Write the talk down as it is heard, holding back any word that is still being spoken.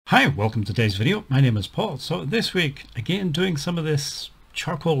Hi, welcome to today's video. My name is Paul. So this week, again, doing some of this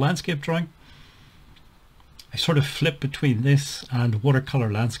charcoal landscape drawing. I sort of flip between this and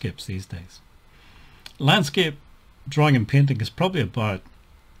watercolor landscapes these days. Landscape drawing and painting is probably about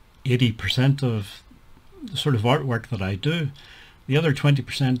 80% of the sort of artwork that I do. The other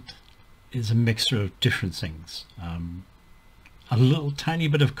 20% is a mixture of different things. A little tiny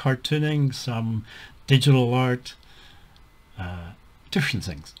bit of cartooning, some digital art, different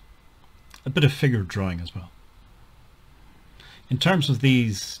things. A bit of figure drawing as well. In terms of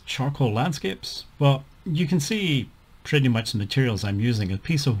these charcoal landscapes, well, you can see pretty much the materials I'm using. A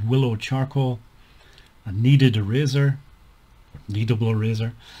piece of willow charcoal, a kneaded eraser, kneadable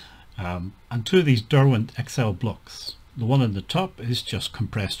eraser, and two of these Derwent XL blocks. The one on the top is just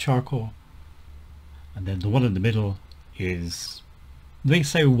compressed charcoal, and then the one in the middle is, they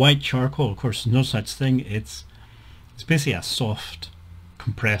say white charcoal. Of course, no such thing. It's basically a soft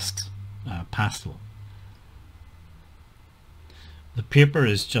compressed pastel. The paper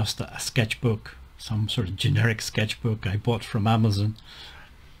is just a sketchbook, some sort of generic sketchbook I bought from Amazon.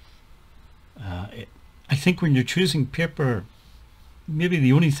 I think when you're choosing paper, maybe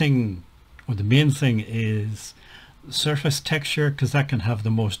the only thing or the main thing is surface texture, because that can have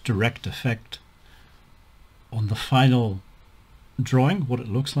the most direct effect on the final drawing, what it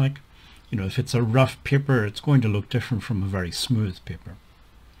looks like. You know, if it's a rough paper, it's going to look different from a very smooth paper.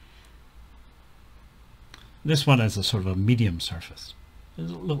 This one has a sort of a medium surface. There's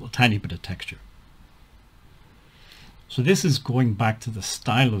a little tiny bit of texture. So this is going back to the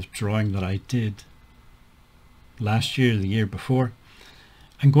style of drawing that I did last year, the year before.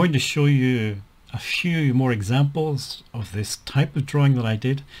 I'm going to show you a few more examples of this type of drawing that I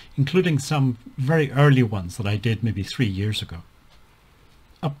did, including some very early ones that I did maybe 3 years ago,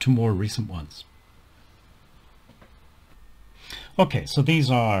 up to more recent ones. Okay, so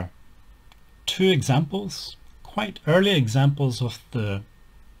these are two examples, quite early examples of the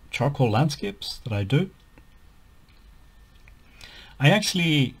charcoal landscapes that I do.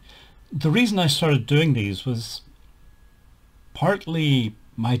 The reason I started doing these was partly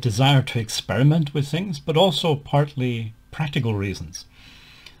my desire to experiment with things, but also partly practical reasons.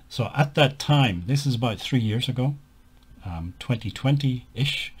 So at that time, this is about 3 years ago,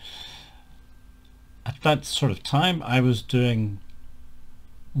 2020-ish, at that sort of time I was doing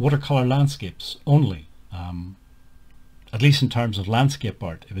watercolor landscapes only, at least in terms of landscape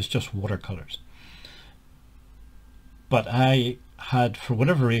art. It was just watercolors. But I had, for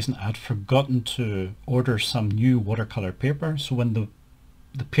whatever reason, I had forgotten to order some new watercolor paper. So when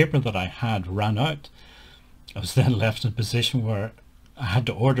the paper that I had ran out, I was then left in a position where I had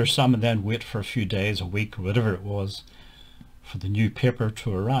to order some and then wait for a few days, a week, or whatever it was, for the new paper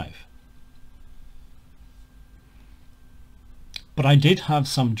to arrive. But I did have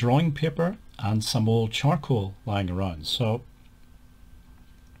some drawing paper and some old charcoal lying around, so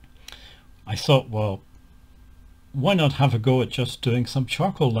I thought, well, why not have a go at just doing some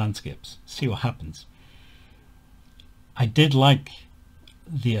charcoal landscapes, see what happens. I did like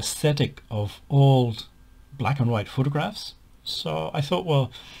the aesthetic of old black and white photographs, so I thought,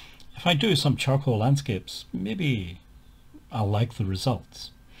 well, if I do some charcoal landscapes, maybe I'll like the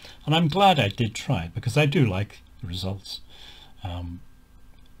results. And I'm glad I did try it, because I do like the results.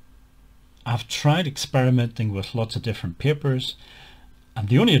 I've tried experimenting with lots of different papers, and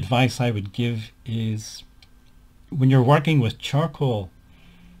the only advice I would give is, when you're working with charcoal,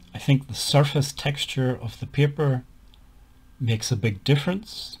 I think the surface texture of the paper makes a big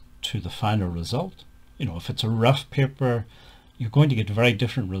difference to the final result. You know, if it's a rough paper, you're going to get very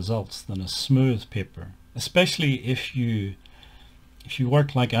different results than a smooth paper, especially if you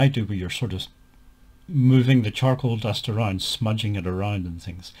work like I do, where you're sort of moving the charcoal dust around, smudging it around and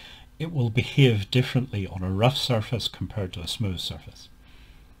things. It will behave differently on a rough surface compared to a smooth surface.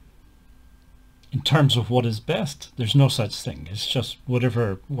 In terms of what is best, there's no such thing. It's just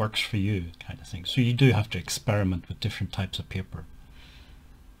whatever works for you kind of thing. So you do have to experiment with different types of paper.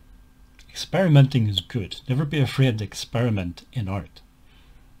 Experimenting is good. Never be afraid to experiment in art,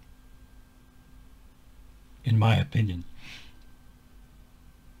 in my opinion.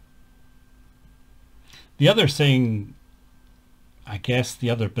 The other thing, I guess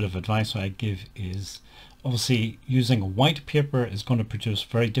the other bit of advice I give is, obviously using a white paper is going to produce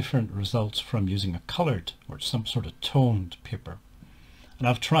very different results from using a colored or some sort of toned paper. And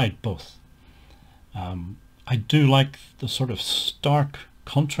I've tried both. I do like the sort of stark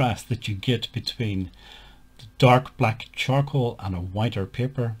contrast that you get between the dark black charcoal and a whiter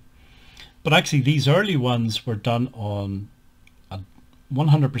paper. But actually these early ones were done on a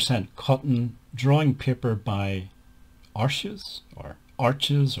 100% cotton drawing paper by Arches, or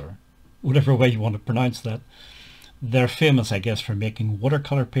Arches, or whatever way you want to pronounce that. They're famous, I guess, for making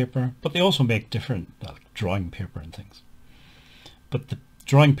watercolor paper, but they also make different drawing paper and things. But the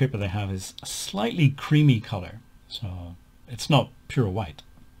drawing paper they have is a slightly creamy color, so it's not pure white.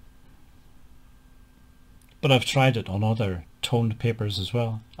 But I've tried it on other toned papers as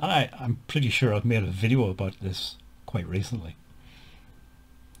well, and I'm pretty sure I've made a video about this quite recently.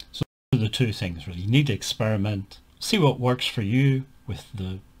 So those are the two things really. You need to experiment, see what works for you with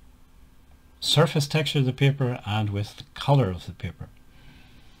the surface texture of the paper and with the color of the paper.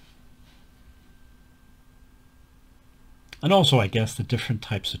 And also, I guess, the different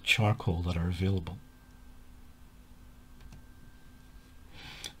types of charcoal that are available.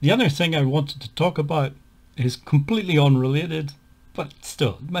 The other thing I wanted to talk about is completely unrelated, but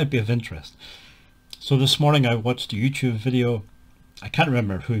still, it might be of interest. So this morning I watched a YouTube video. I can't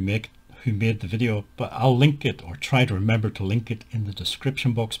remember who made the video, but I'll link it, or try to remember to link it, in the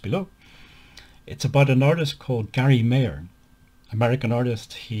description box below. It's about an artist called Gary Mayer, American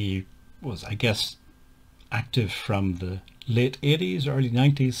artist. He was, I guess, active from the late 80s, early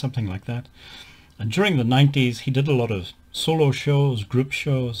 90s, something like that. And during the 90s, he did a lot of solo shows, group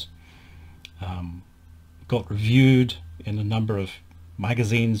shows, got reviewed in a number of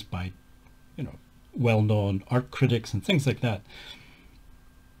magazines by, well-known art critics and things like that.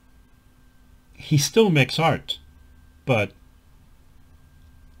 He still makes art, but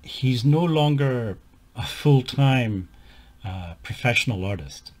he's no longer a full-time professional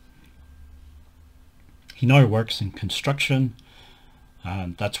artist. He now works in construction,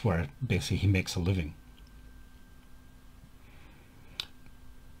 and that's where basically he makes a living.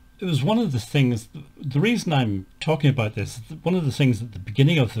 It was one of the things, the reason I'm talking about this, one of the things at the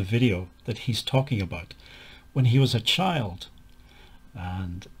beginning of the video that he's talking about, when he was a child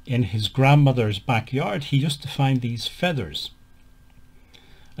and in his grandmother's backyard, he used to find these feathers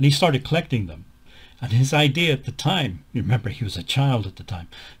and he started collecting them. And his idea at the time, remember he was a child at the time,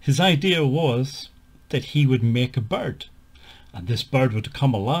 his idea was that he would make a bird, and this bird would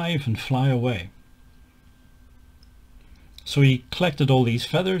come alive and fly away. So he collected all these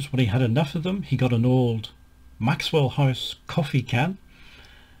feathers. When he had enough of them, he got an old Maxwell House coffee can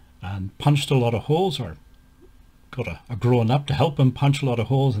and punched a lot of holes, or got a grown-up to help him punch a lot of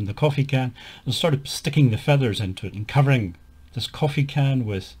holes in the coffee can, and started sticking the feathers into it and covering this coffee can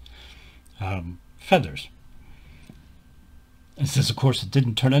with feathers. And since, of course, it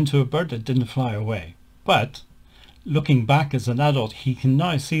didn't turn into a bird, it didn't fly away. But looking back as an adult, he can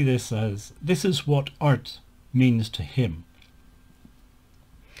now see this as, this is what art means to him.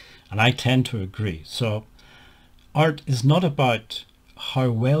 And I tend to agree. So art is not about how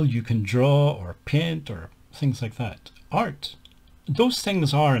well you can draw or paint or things like that. Art, those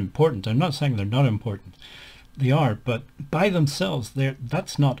things are important. I'm not saying they're not important. They are, but by themselves,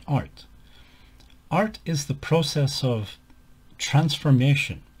 that's not art. Art is the process of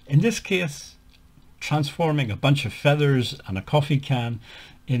transformation. In this case, transforming a bunch of feathers and a coffee can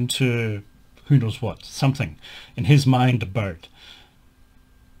into who knows what, something, in his mind, a bird.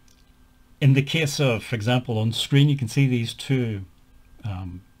 In the case of, for example, on screen you can see these two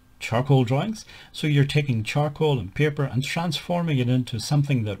charcoal drawings. So you're taking charcoal and paper and transforming it into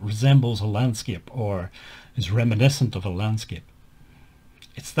something that resembles a landscape or is reminiscent of a landscape.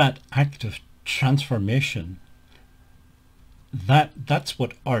 It's that act of transformation, that's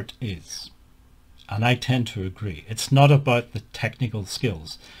what art is. And I tend to agree. It's not about the technical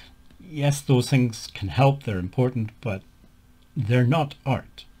skills. Yes, those things can help, they're important, but they're not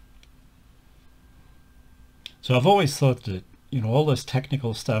art. So I've always thought that, all this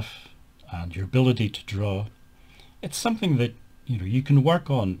technical stuff and your ability to draw, it's something that, you can work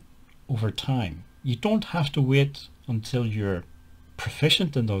on over time. You don't have to wait until you're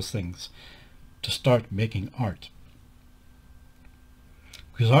proficient in those things to start making art.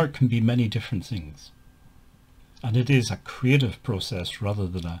 Because art can be many different things. And it is a creative process rather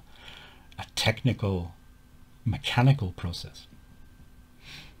than a technical, mechanical process.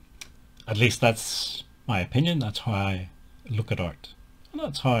 At least that's my opinion. That's how I look at art. And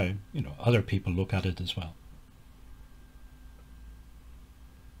that's how, other people look at it as well.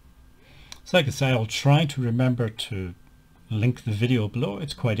 So like I say, I'll try to remember to link the video below.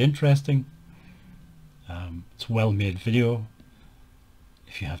 It's quite interesting. It's a well-made video.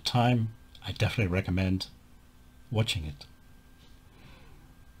 If you have time, I definitely recommend watching it.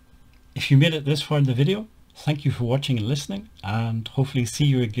 If you made it this far in the video, thank you for watching and listening, and hopefully see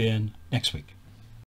you again next week.